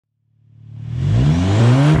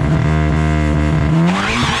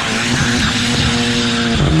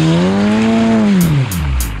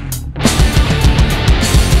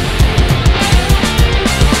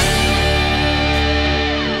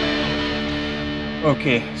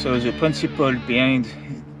Okay, so the principle behind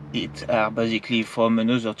it are basically from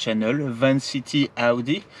another channel, Van City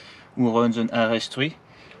Audi, who runs an RS3,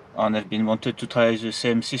 and I've been wanted to try the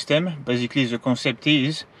same system. Basically the concept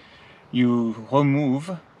is you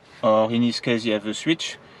remove, or in this case you have a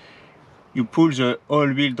switch, you pull the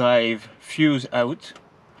all-wheel drive fuse out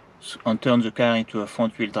and turn the car into a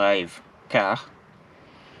front-wheel drive car.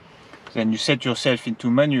 Then you set yourself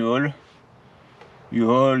into manual, you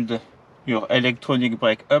hold your electronic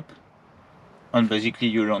brake up, and basically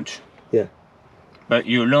you launch. Yeah. But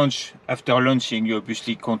you launch, after launching you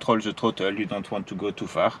obviously control the throttle, you don't want to go too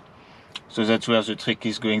far. So that's where the trick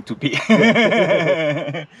is going to be.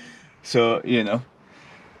 So, you know.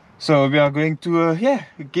 So we are going to, yeah,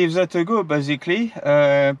 give that a go basically.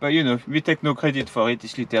 But you know, we take no credit for it.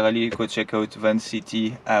 It's literally, go check out Van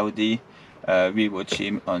City Audi. We watch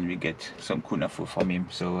him and we get some cool info from him.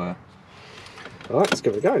 So alright, let's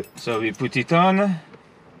give it a go. So we put it on,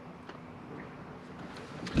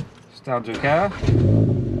 start the car.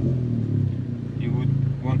 You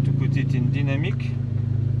would want to put it in dynamic,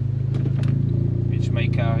 which my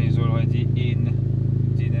car is already in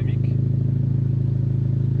dynamic.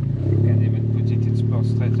 You can even put it in sport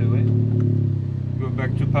straight away. Go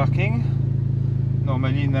back to parking.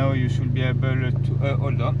 Normally now you should be able to,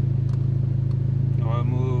 hold on,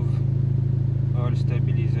 remove all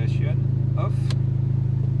stabilization off.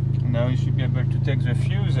 Now you should be able to take the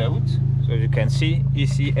fuse out. So you can see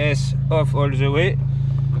ECS off all the way.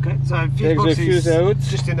 Okay, so Take the fuse out.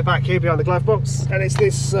 Just in the back here behind the glove box, and it's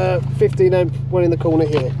this 15 amp one in the corner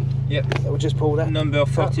here. Yep. So we'll just pull that. Number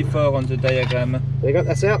 44 on the diagram. There you go,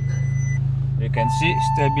 that's out. You can see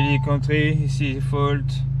stability country, EC fault,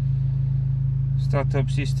 startup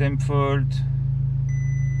system fault,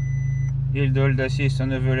 yield hold assist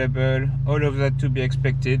unavailable, all of that to be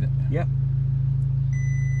expected. Yep.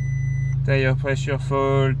 Tire pressure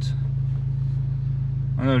fault,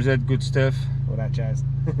 and all that good stuff. All that jazz.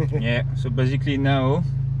 Yeah, so basically now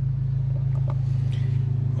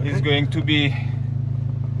it's going to be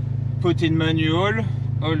put in manual,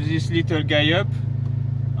 all this little guy up,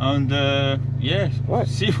 and yeah, right.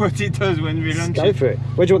 See what it does when we launch Go it. for it.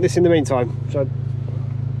 Where do you want this in the meantime? Should I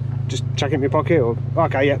just chuck it in my pocket or?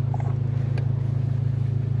 Okay, yeah.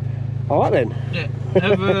 Alright then. Yeah,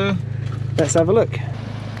 Let's have a look.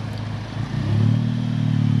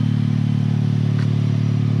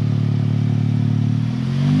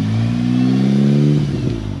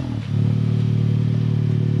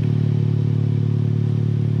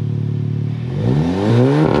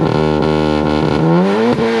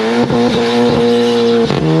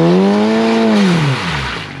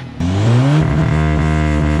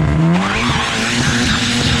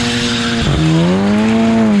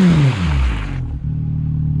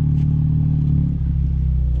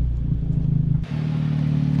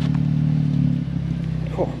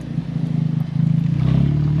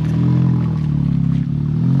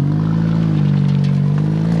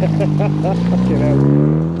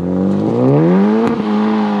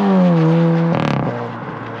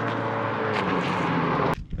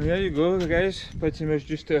 There you go, guys. Pretty much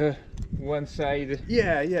just one side.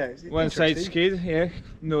 Yeah. One side skid. Yeah.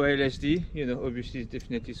 No LSD. You know, obviously, it's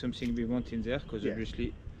definitely something we want in there because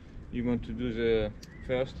obviously, you want to do the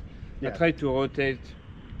first. I try to rotate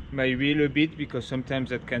my wheel a bit because sometimes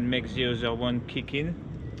that can make the other one kick in.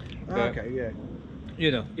 Okay, yeah.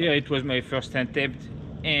 You know, yeah, it was my first attempt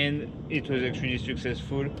and it was actually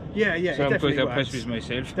successful. Yeah. So I'm quite impressed with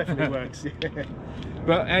myself. Definitely works. Yeah.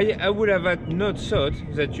 But I would have not thought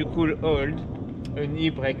that you could hold an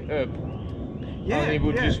e-brake up. Yeah, and it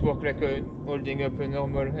would just work like holding up a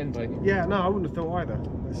normal handbrake. Yeah, no, I wouldn't have thought either.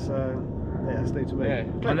 It's, yeah, that's new to me.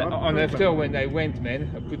 Yeah. And after when I went, man,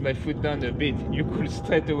 I put my foot down a bit. You could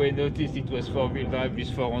straight away notice it was 4-wheel drive with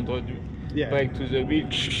 400 brake to the wheel.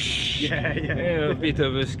 Yeah, a bit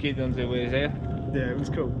of a skid on the way there. Yeah, it was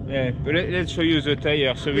cool. Yeah, but let's show you the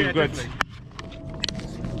tire. So we've got this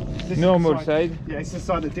normal side. side. Yeah, it's the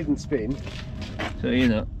side that didn't spin. So you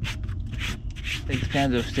know, it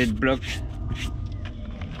kind of stayed blocked.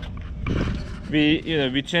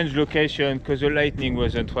 We changed location because the lighting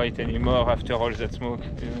wasn't right anymore after all that smoke.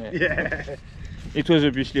 Yeah. It was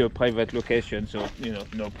obviously a private location, so you know,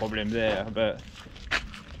 no problem there. But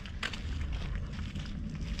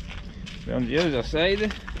on the other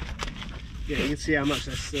side, yeah, you can see how much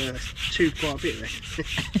that's chewed quite a bit there.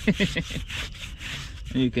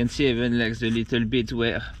 you can see even like the little bit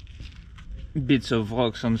where bits of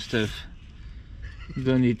rocks and stuff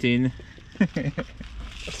done it in. I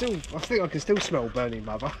think I can still smell burning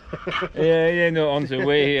rubber. yeah, no, on the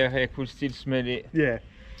way here I could still smell it. Yeah.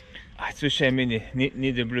 It's a shame,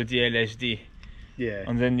 need a bloody LSD. Yeah.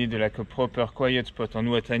 And then need like a proper quiet spot.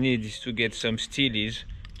 And what I need is to get some steelies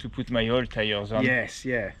to put my old tires on. Yes,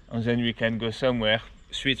 yeah. And then we can go somewhere,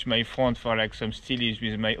 switch my front for like some steelies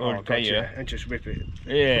with my old God, tire. yeah. And just rip it.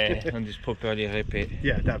 Yeah, and just properly rip it.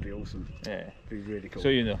 Yeah, that'd be awesome. Yeah. Be really cool. So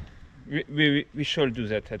you know, we should do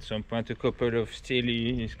that at some point. A couple of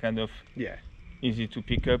steely is kind of yeah. easy to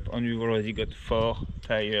pick up, and we've already got 4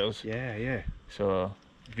 tires. Yeah, yeah. So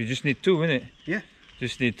we just need 2, innit? Yeah.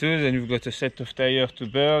 Just need 2, then we've got a set of tires to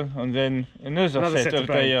burn, and then another set of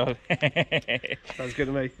tires. Sounds good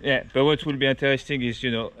to me. Yeah, but what will be interesting is, you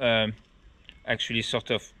know, actually sort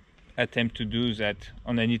of attempt to do that,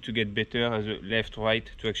 and I need to get better as a left-right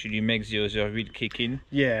to actually make the other wheel kick in.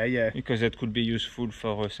 Yeah, yeah. Because that could be useful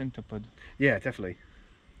for a center pod. Yeah, definitely.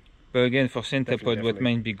 But again, for center pod, Definitely. what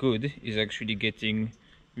might be good is actually getting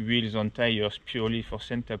wheels on tires purely for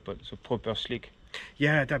center pod, so proper slick.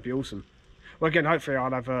 Yeah, that'd be awesome. Well, again, hopefully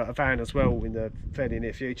I'll have a van as well in the fairly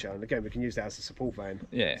near future, and again, we can use that as a support van.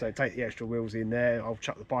 Yeah. So take the extra wheels in there, I'll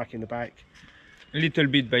chuck the bike in the back. Little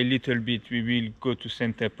bit by little bit, we will go to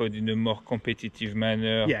center pod in a more competitive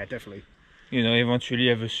manner. Yeah, definitely. You know, eventually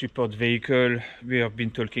have a support vehicle. We have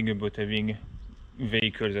been talking about having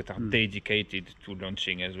vehicles that are dedicated to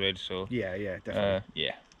launching as well. So yeah, yeah, definitely.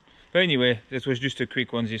 yeah. But anyway, that was just a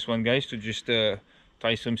quick one, this one, guys, to just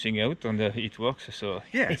try something out, and it works. So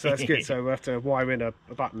yeah, so that's good. So we'll have to wire in a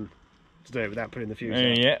button to do it without putting the fuse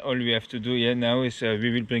on. yeah, all we have to do now is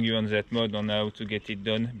we will bring you on that mod on how to get it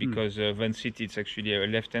done, because Van City, it's actually a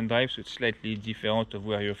left-hand drive, so it's slightly different of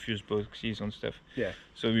where your fuse box is and stuff. Yeah.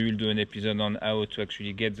 So we will do an episode on how to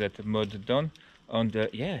actually get that mod done, and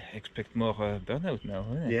yeah, expect more burnout now.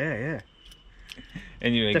 Isn't it? Yeah, yeah.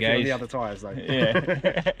 Anyway, Definitely guys. on the other tyres though.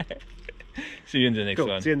 Yeah. See you in the next Cool.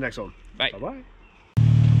 one. See you in the next one. Bye. Bye-bye.